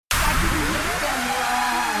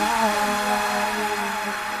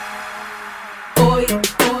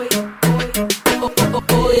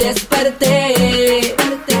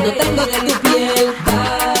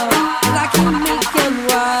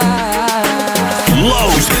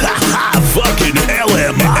Los, fucking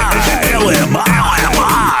LMI.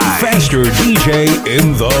 Faster DJ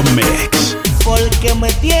in the mix. Porque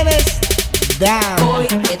me tienes down. Hoy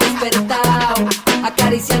he despertado,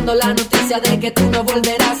 acariciando la noticia de que tú no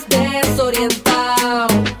volverás desorientado.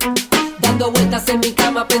 Dando vueltas en mi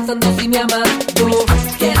cama pensando si me amas tú,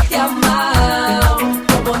 que te amado.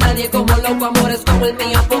 Como nadie, como loco, amores como el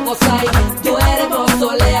mío pocos hay. Duermo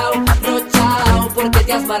soleado, rochao, porque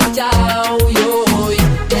te has marchado. Y hoy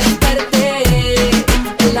desperté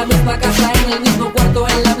en la misma casa, en el mismo cuarto,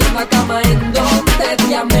 en la misma cama en donde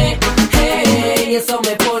te amé. Hey, eso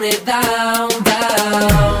me pone down,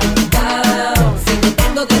 down, down. Si no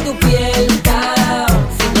tengo de tu piel, down.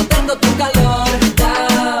 Si no tengo tu calor,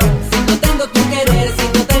 down. Si no tengo tu querer, si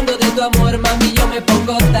no tengo de tu amor, mami, yo me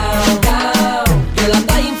pongo down, down. Girl, I'm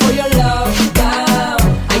dying for your love, down.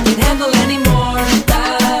 I can't handle anymore,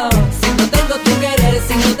 down. Si no tengo tu querer,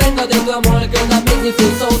 si no tengo de tu amor, girl, that makes me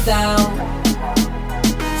feel so down.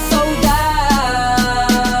 So down.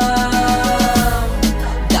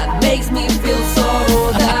 That makes me feel so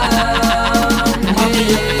down. Mami,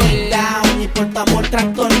 yo estoy down y por tu amor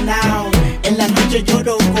trastornado. En la noche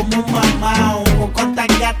lloro como un mamao. Con cortas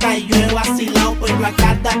gatas y yo he vacilado, pero a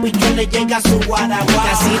cada picho le llega su guaraguao.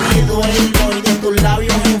 Casi ni duermo y de tus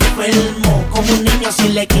labios enfermo. Como un niño si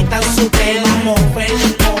le quitan su termo.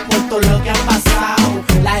 Enfermo por todo lo que ha pasado.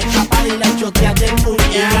 Las escapadas y las choteas del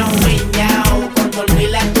puñao. Empeñado con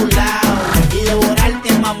dormir a tu lado y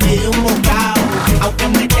devorarte, mami, de un bocado. Aunque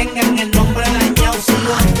me tengan el nombre dañado,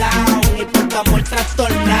 sigo down y por tu amor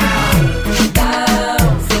trastornado.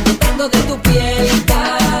 Down, si no tengo de tu piel,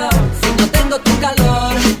 down. Si no tengo tu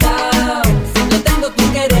calor, down. Si no tengo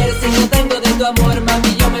tu querer, si no tengo de tu amor,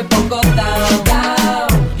 mami, yo me pongo down, down.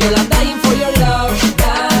 Girl, I'm dying for your love,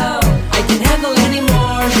 down. I can't handle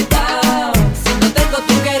anymore, down. Si no tengo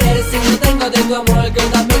tu querer, si no tengo de tu amor, girl,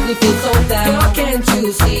 that makes me feel so down. Girl, can't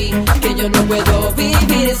you see que yo no puedo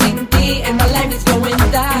vivir sin ti? And my life is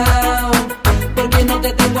going down. Porque no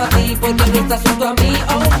te tengo a ti, porque no estás junto a mí,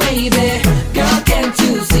 oh baby. Girl, can't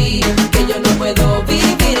you see que yo no puedo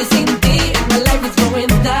vivir sin ti? And my life is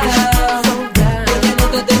going down. Porque no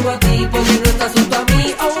te tengo a ti, porque no estás junto a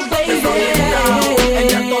mí, oh baby.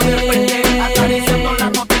 Ella todo depende, acariciando la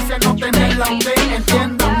noticia, no tenerla usted.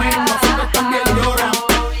 Entiéndame, nosotros también lloran.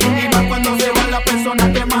 Y más cuando se va la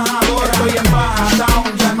persona que más adora. Estoy en baja,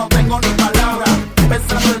 down, ya no tengo ni palabras.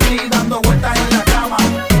 Pensando en ti, dando vueltas en la cama.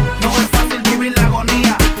 No es fácil vivir la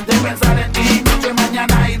agonía de pensar en ti, noche,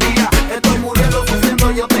 mañana y día. Estoy muriendo,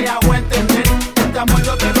 sufriendo, yo te hago entender. Este amor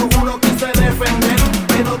yo te lo juro, quise defender,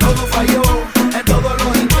 pero todo falló. En todos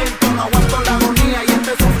los intentos, no aguanto la agonía y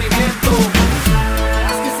este sufrimiento.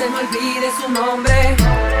 Haz que se me olvide su nombre,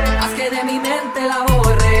 haz que de mi mente la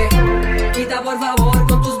borre. Quita por favor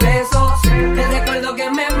con tus besos el recuerdo que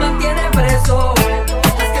me mantiene preso.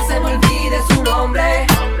 Haz que se me olvide su nombre,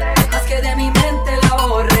 haz que de mi mente la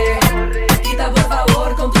borre. Quita por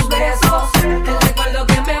favor con tus besos el recuerdo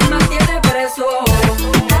que me mantiene preso.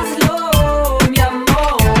 Hazlo, mi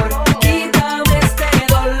amor, quítame este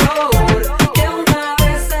dolor que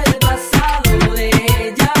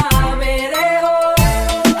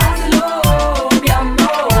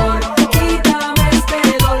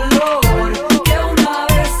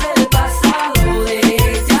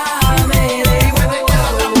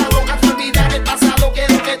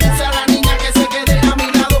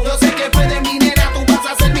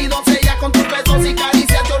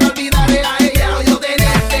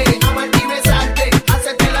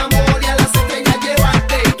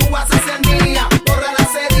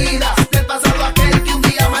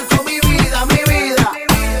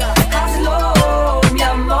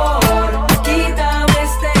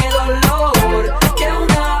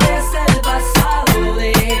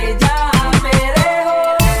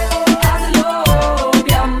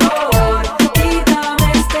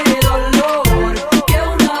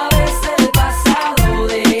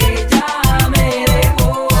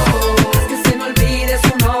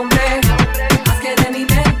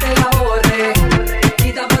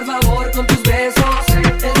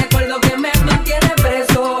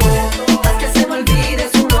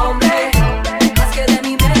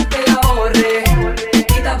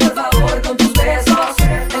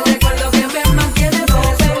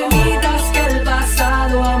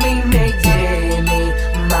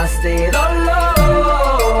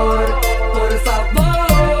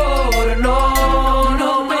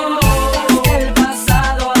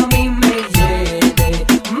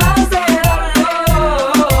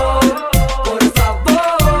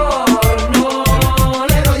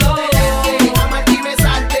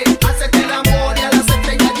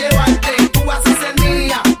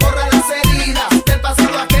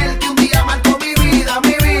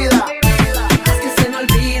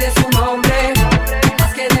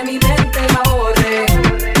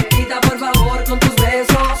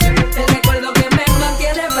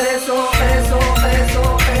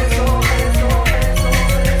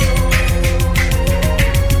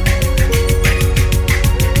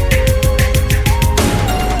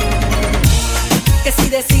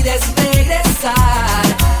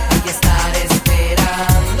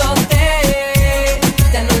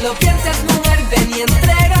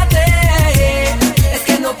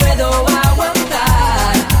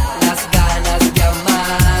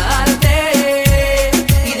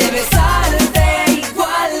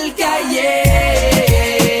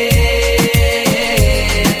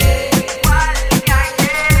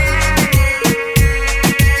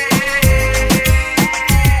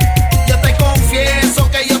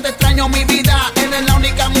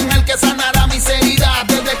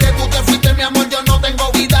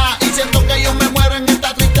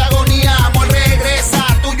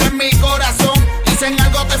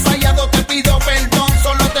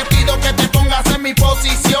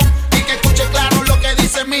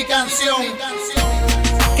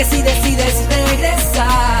que si decides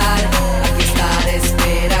regresar, aquí estaré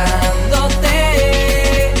esperándote.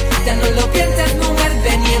 Ya no lo pienses, mujer,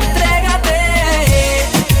 ven y entrégate.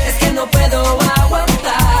 Es que no puedo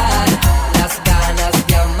aguantar las ganas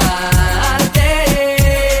de amarte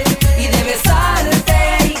y de besarte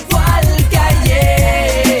igual que ayer.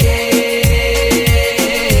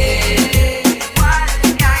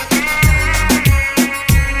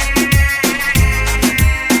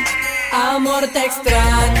 Amor, te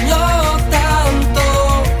extraño tanto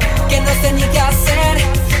que no sé ni qué hacer.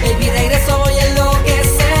 Baby, regreso, voy a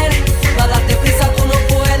enloquecer. Va a darte prisa, tú no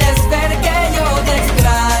puedes ver que yo te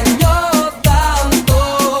extraño tanto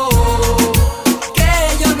que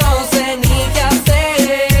yo no sé ni qué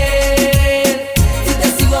hacer. Si te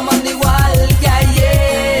sigo amando igual que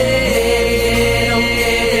ayer. Aunque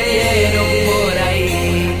te dieron por ahí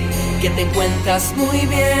que te encuentras muy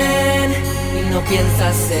bien y no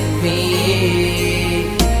piensas en mí.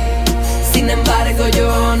 Sin embargo,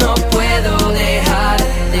 yo no puedo dejar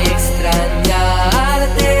de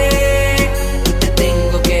extrañarte. Te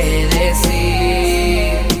tengo que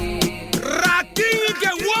decir. Rakim, que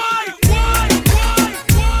guay.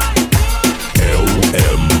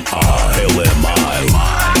 LMI.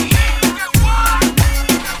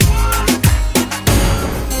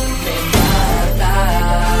 Me mata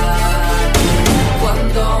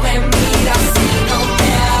cuando me miras y no me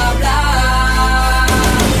hablas.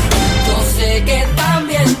 Yo sé que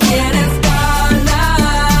también tienes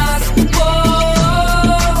ganas.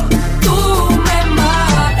 Oh, tú me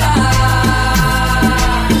matas.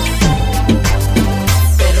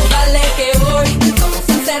 Pero dale que hoy vamos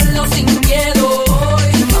a hacerlo sin miedo.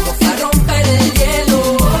 Hoy vamos a romper el hielo.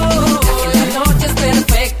 Ya que la noche es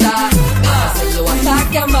perfecta, hacerlo hasta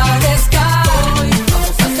que amanezca. Hoy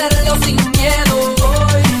vamos a hacerlo sin miedo.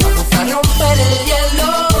 Hoy vamos a romper el hielo.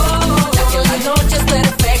 Ya que la noche es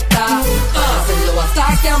perfecta, hacerlo hasta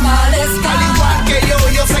que amanezca. Al igual que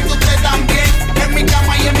yo sé que usted también. En mi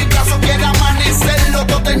cama y en mi brazo quiere amanecerlo.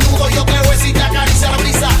 Todo desnudo, yo te beso y te acaricia la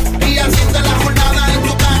brisa. Y al fin de la jornada en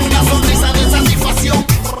tu cara una sonrisa de satisfacción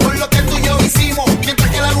por lo que tú y yo hicimos. Mientras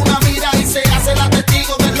que la luna mira y se hace la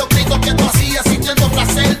testigo de los gritos que tú hacías sintiendo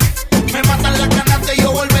placer. Me matan las ganas de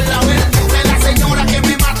yo volverla a ver. De la señora que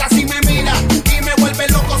me mata si me mira y me vuelve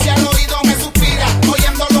loco si al oído me suspira.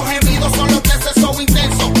 Oyendo los gemidos son los deseos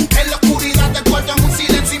intensos. En la oscuridad del cuarto en un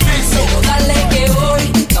silencio inmenso. Pero dale que hoy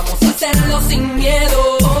vamos a hacerlo sin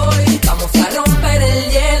miedo. Hoy vamos a romper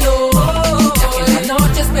el hielo. Ya que la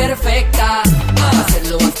noche es perfecta,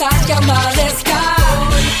 hacerlo hasta que amanezca.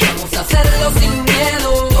 Hoy vamos a hacerlo sin miedo.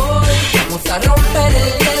 Hoy vamos a romper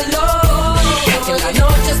el hielo. Ya que la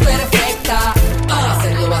noche es perfecta,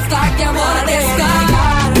 hacerlo hasta que amanezca.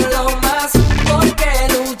 Lo más, ¿por qué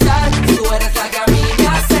luchar? Tú eres la que a mí me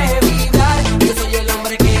hace vibrar. Yo soy el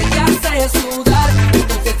hombre que te hace sudar.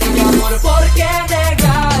 Entonces, mi amor, ¿por qué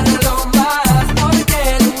negarlo más? ¿Por qué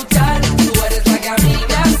luchar? Tú eres la que a mí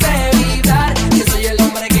me hace vibrar. Yo soy el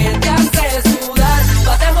hombre que te hace sudar.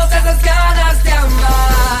 Matemos esas ganas de amar.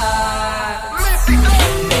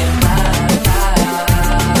 Me mata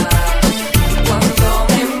cuando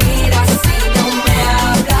me miras y no me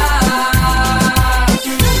hablas.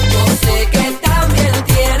 Yo sé que también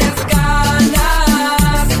tienes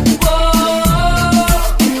ganas. Oh,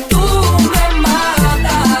 tú me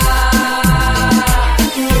matas.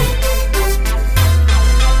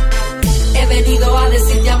 He venido a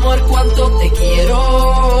decirte, amor, cuánto te quiero.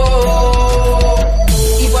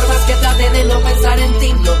 Y por más que trate de no pensar en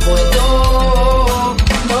ti, no puedo.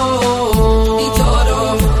 No. Y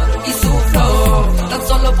lloro y sufro tan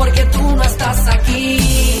solo porque tú no estás aquí.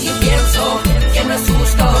 Y pienso que no es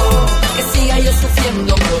justo que siga yo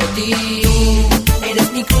sufriendo por ti.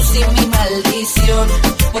 Eres mi cruz y mi maldición,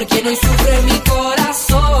 porque hoy sufre mi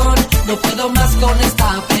corazón. No puedo más con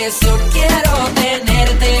esta presión. Quiero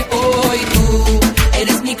tenerte hoy. Tú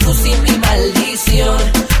eres mi cruz y mi maldición,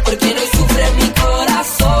 porque hoy sufre mi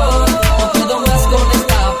corazón. No puedo más con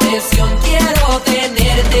esta presión. Quiero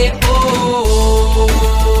tenerte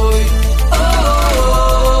hoy.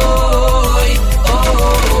 Hoy,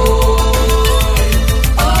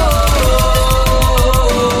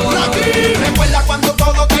 Recuerda cuando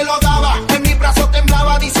todo te lo daba. En mi brazo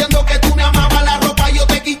temblaba diciendo que tú me amabas. La ropa yo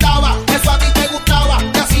te quitaba. Eso a ti te gustaba.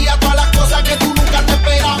 Te hacía todas las cosas que tú nunca te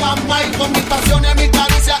esperabas. May, con mis pasiones, mis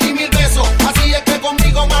caricias y mis besos. Así es que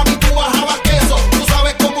conmigo, mami, tú vas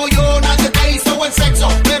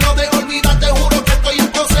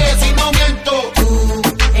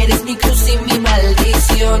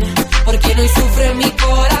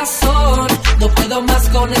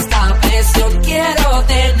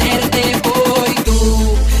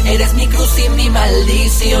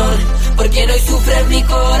maldición, porque hoy sufre mi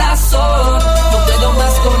corazón. No puedo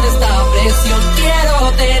más con esta presión,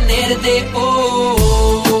 quiero tenerte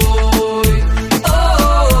hoy.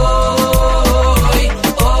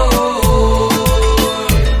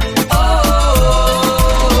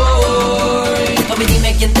 Mami,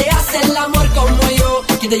 dime quién te hace el amor como yo,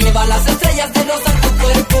 quién te lleva las estrellas de rosa en tu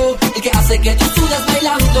cuerpo, el que hace que tú sudas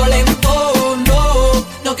bailando lento.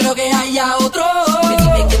 No creo que haya otro.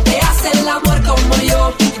 Dime quién te hace el amor como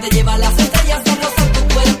yo, quién te lleva las estrellas de rosa en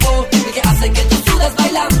tu cuerpo, el que hace que tú sudas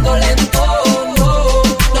bailando lento.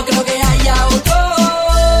 No creo que haya otro.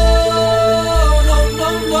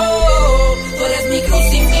 No. Tú eres mi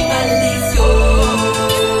cruz y mi maldición.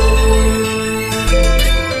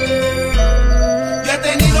 Yo he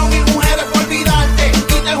tenido mil mujeres por olvidarte,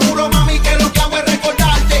 y te juro, mami, que lo que hago es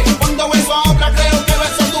recordarte. Cuando beso a otra creo que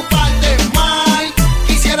beso tu parte. Mal,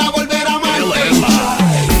 quisiera volver a amarte.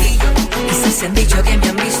 Quizás se han dicho que me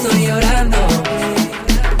han visto llorando,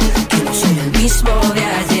 que no soy el mismo de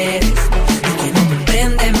ayer, y que no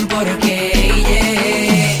comprenden por qué.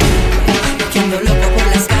 Que ando loco por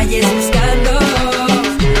las calles buscando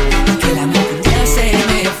que el amor ya se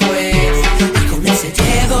me fue, y con ese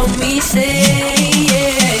llevo mi ser.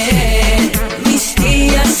 Mis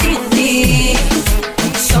días sin ti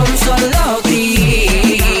son solo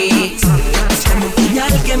gris, es como un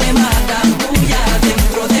puñal que me mata muy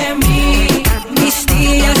adentro de mí. Mis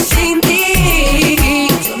días sin ti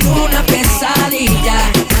son una pesadilla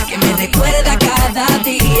que me recuerda cada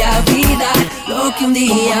día, vida, lo que un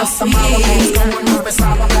día fui. Como no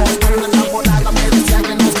empezábamos, cuando enamorada me decía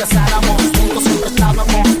que nos casáramos. Juntos siempre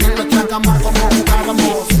estábamos, en nuestra cama como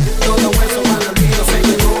jugábamos. Todo eso al olvido se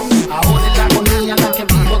llegó. Ahora en la agonía la que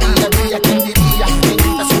vivo día a día, ¿quién diría? En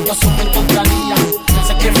esta situación me encontraría.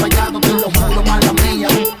 Sé que he fallado, te lo juro, mala mía.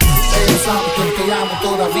 Pero sabes que te amo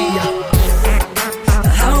todavía.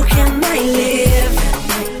 How can I live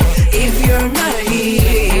if you're not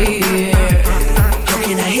here? How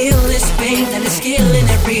can I heal this pain that is killing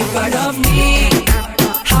every part of me?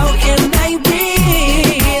 How can I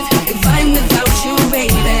breathe if I'm without you,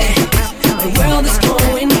 baby? My world is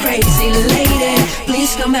going crazy, lady.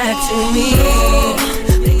 Please come back to me.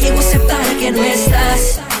 Debo aceptar que no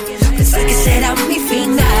estás, pensar que será mi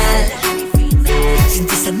final. Sin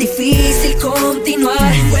ti es tan difícil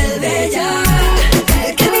continuar. Vuelve ya,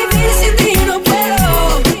 que vivir sin ti no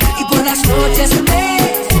puedo, y por las noches me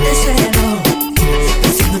desvelo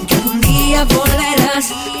pensando en que algún día volverás.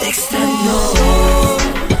 Te extraño.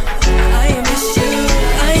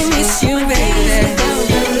 I miss you, baby.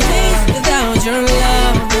 Without your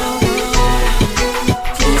love,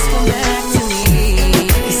 please come back to me.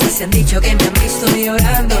 Quizás se han dicho que me han visto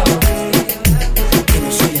llorando, que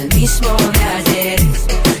no soy el mismo de ayer,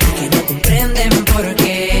 que no comprenden por qué.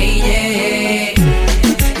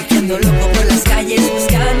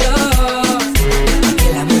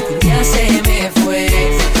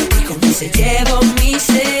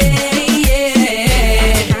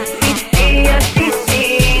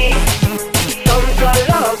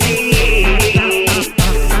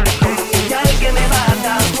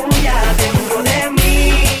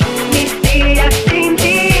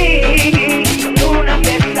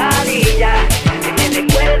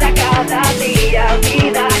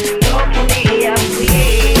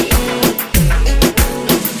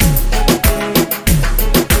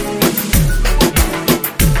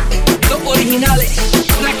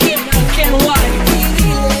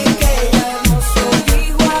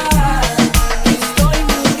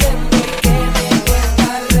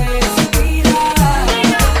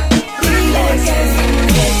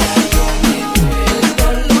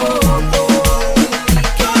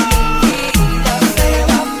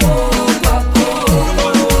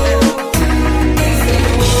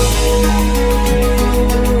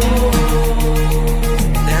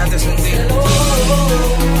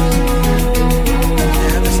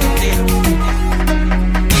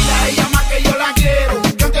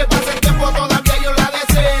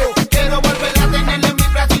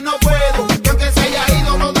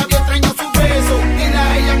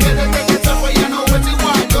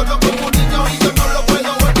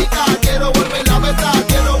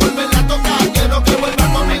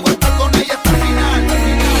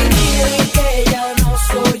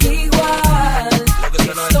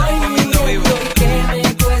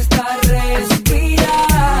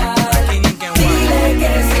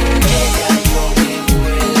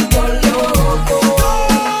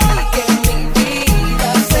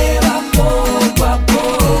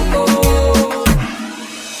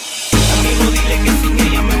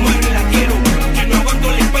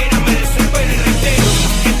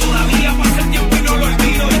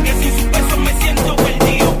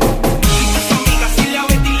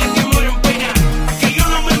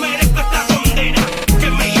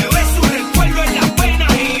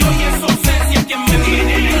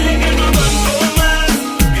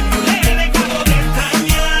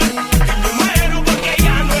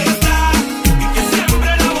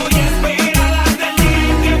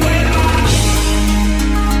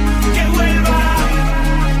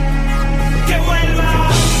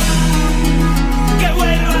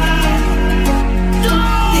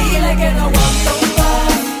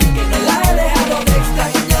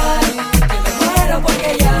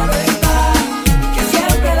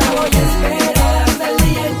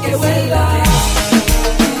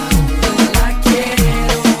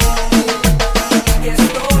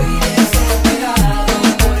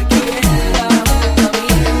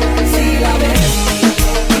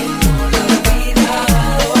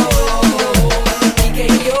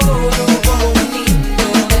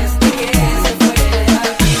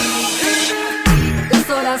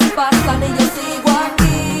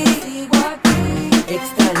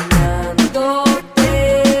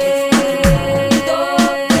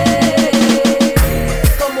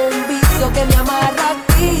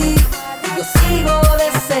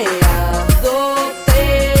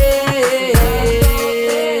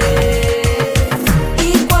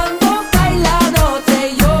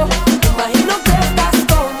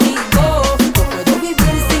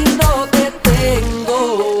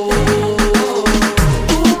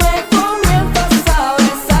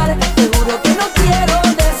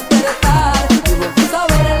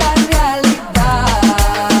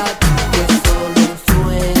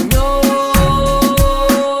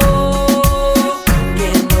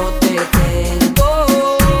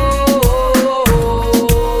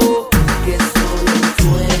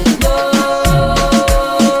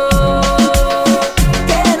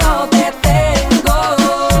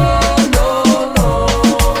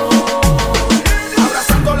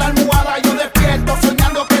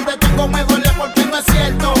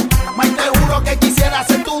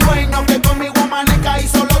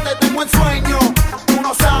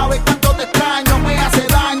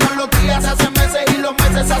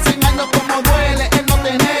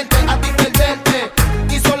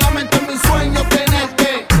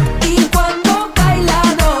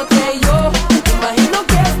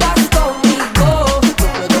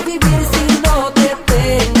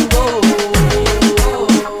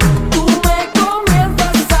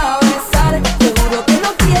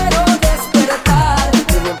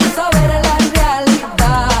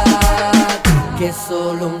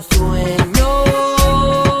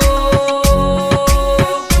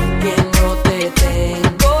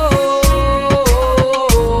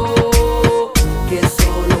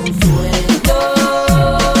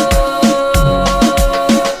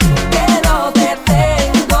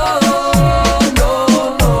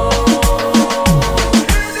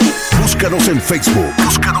 en Facebook.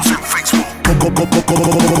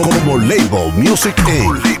 Como Label Music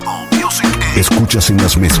A. Escuchas en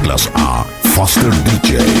las mezclas a Faster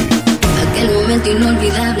DJ. Aquel momento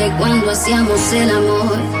inolvidable cuando hacíamos el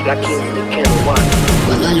amor. Rakim,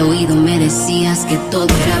 Cuando al oído me decías que todo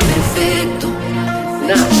era perfecto.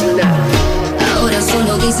 Ahora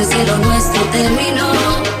solo dices que lo nuestro terminó.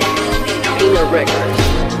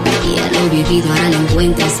 Y a lo vivido ahora le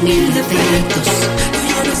encuentras mil defectos.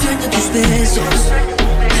 Yo ya no extraño tus besos,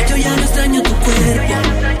 yo ya no extraño tu cuerpo.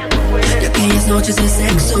 Y aquellas noches de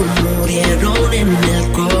sexo murieron en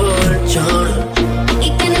el colchón.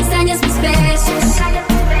 Y que no extrañas mis besos,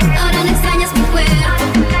 ahora no extrañas mi cuerpo.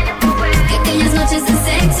 Que aquellas noches de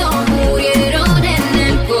sexo murieron en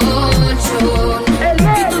el colchón.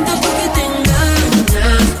 Y tanto tú que te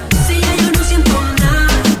engañas, si ya yo no siento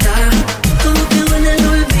nada, todo quedó en el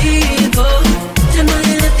olvido, ya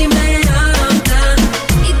nadie de ti me habla.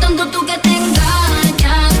 Y tonto tú que te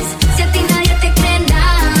engañas, si a ti nadie te cree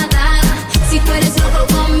nada. Si tú eres loco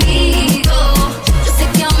conmigo, yo sé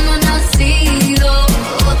que aún no ha nacido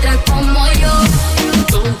otra como yo.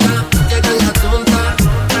 Tonta, llega la tonta,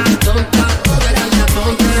 tonta, llega la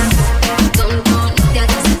tonta. Tonto, no te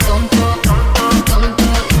hagas tonto, tonto,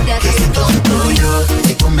 no te hagas tonto. Yo,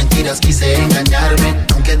 que con mentiras quise engañarme,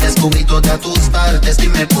 aunque descubrí todas tus partes.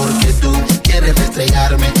 Dime por qué tú quieres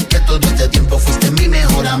estrellarme, que todo este tiempo fuiste mi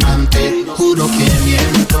mejor amante. Juro que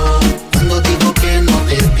miento cuando digo que no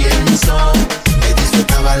te pienso. Me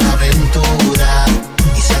disfrutaba la aventura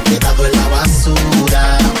y se ha quedado en la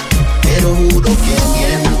basura. Pero juro que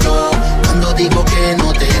miento cuando digo que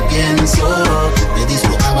no te pienso. Me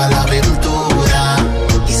disfrutaba la aventura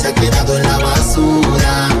y se ha quedado en la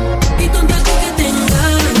basura. Y tonta tú que te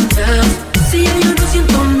engañas, si ya yo no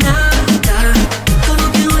siento nada,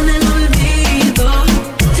 todo quedó en el olvido,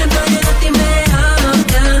 ya nadie de ti me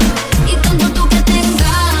habla. Y tonto tú que te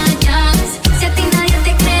engañas, si a ti nadie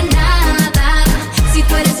te cree nada. Si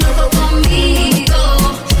tú eres loco conmigo,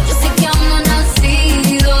 yo sé que aún no ha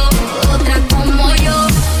nacido otra como yo.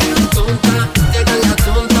 Tonta, llega la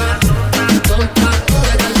tonta, tonta,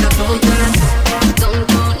 llega la tonta.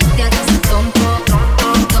 Tonto, no te hagas el tonto,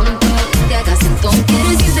 tonto, no te hagas el tonto.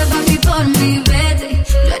 Quieres irte papi por mi vete,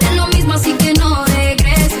 yo haré lo mismo así que no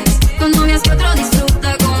regreses. Cuando veas que otro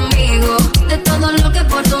disfruta conmigo de todo lo que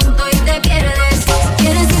por tonto y te pierdes.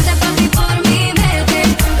 Quieres irte papi por mi vete,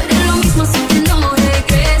 yo haré lo mismo así que no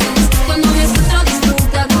regreses. Cuando veas que otro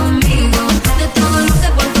disfruta conmigo de todo lo que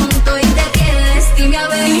por tonto y te pierdes. Dime a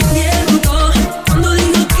ver. Y miento cuando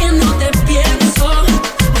digo que no te pienso,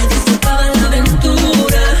 me disfrutaba la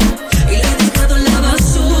aventura y la he dejado en la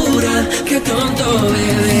basura. Qué tonto,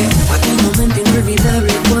 bebé. Aquel momento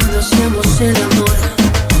inolvidable cuando hacíamos el amor.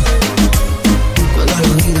 Cuando al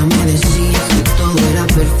oído me decías que todo era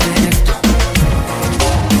perfecto.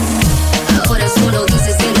 Ahora solo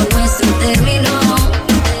dices que lo nuestro terminó.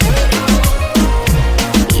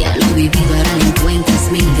 Y a lo vivido ahora le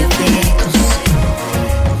encuentras mil defectos.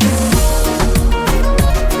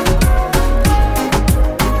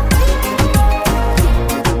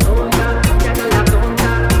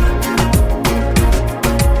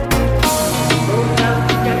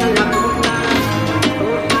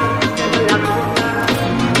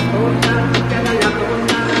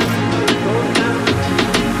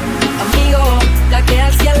 Amigo, ya que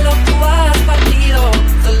al cielo tú has partido,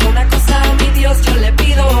 solo una cosa a mi Dios yo le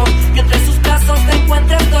pido, que entre sus brazos te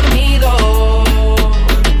encuentres dormido.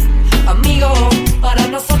 Amigo, para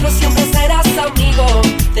nosotros siempre serás amigo.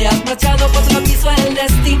 Te has marchado pues lo quiso el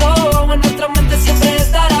destino. En nuestra mente siempre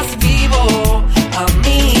estarás vivo,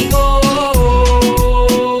 amigo.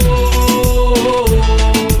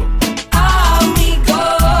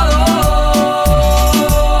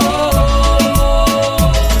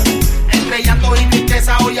 Entre llanto y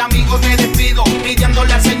tristeza hoy amigo te despido,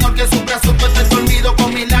 pidiéndole al Señor que su brazo tú estés dormido.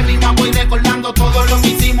 Con mis lágrimas voy recordando todo lo que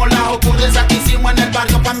hicimos, las ocurrencias que hicimos en el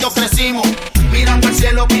barrio cuando crecimos. Mirando al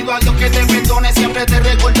cielo pido a Dios que te perdone, siempre te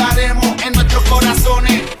recordaremos en nuestros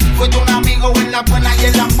corazones. Fuiste un amigo en las buenas y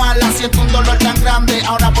en las malas, siento un dolor tan grande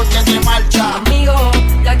ahora porque te marcha. Amigo,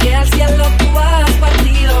 ya que al cielo tú has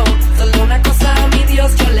partido, solo una cosa a mi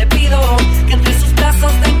Dios yo le pido, que entre sus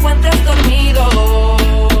brazos te encuentres dormido.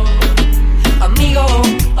 Amigo,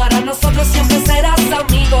 para nosotros siempre serás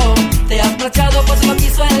amigo. Te has marchado pues lo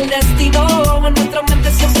quiso el destino. En nuestra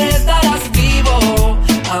mente siempre estarás vivo,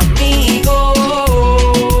 amigo.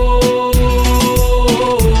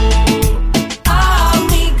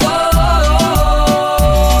 Amigo.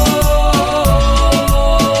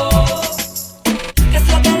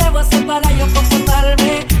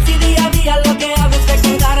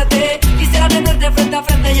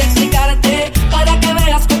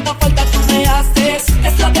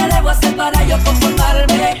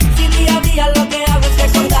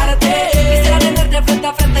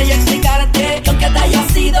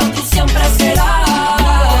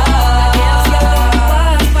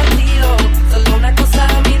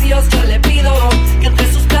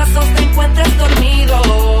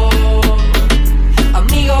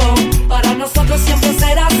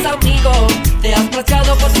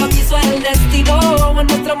 eso es el destino. En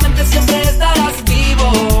nuestra mente siempre estarás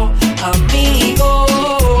vivo, amigo.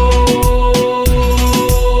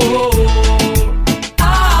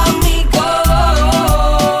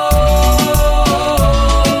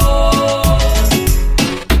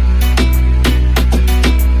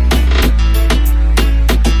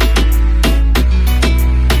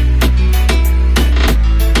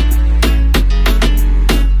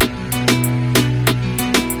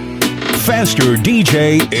 Faster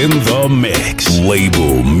DJ in the mix.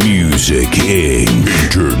 Label Music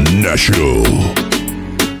Inc. International.